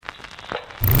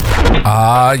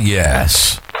Ah,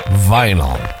 yes.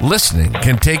 Vinyl. Listening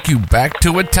can take you back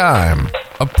to a time,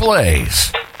 a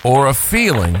place, or a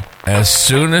feeling as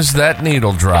soon as that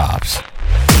needle drops.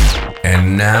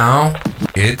 And now,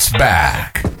 it's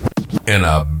back. In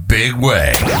a big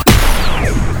way.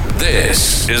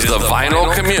 This is the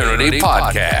Vinyl Community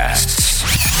Podcast.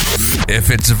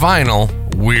 If it's vinyl,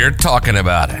 we're talking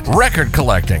about it. Record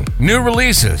collecting, new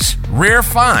releases, rare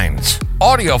finds,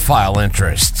 audiophile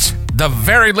interests, the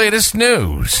very latest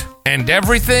news, and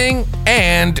everything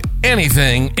and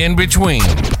anything in between.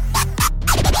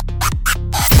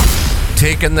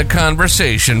 Taking the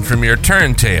conversation from your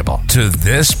turntable to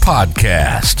this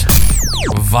podcast.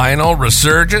 Vinyl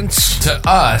resurgence? To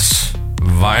us,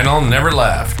 vinyl never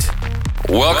left.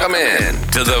 Welcome in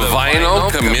to the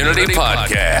Vinyl Community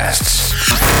Podcast.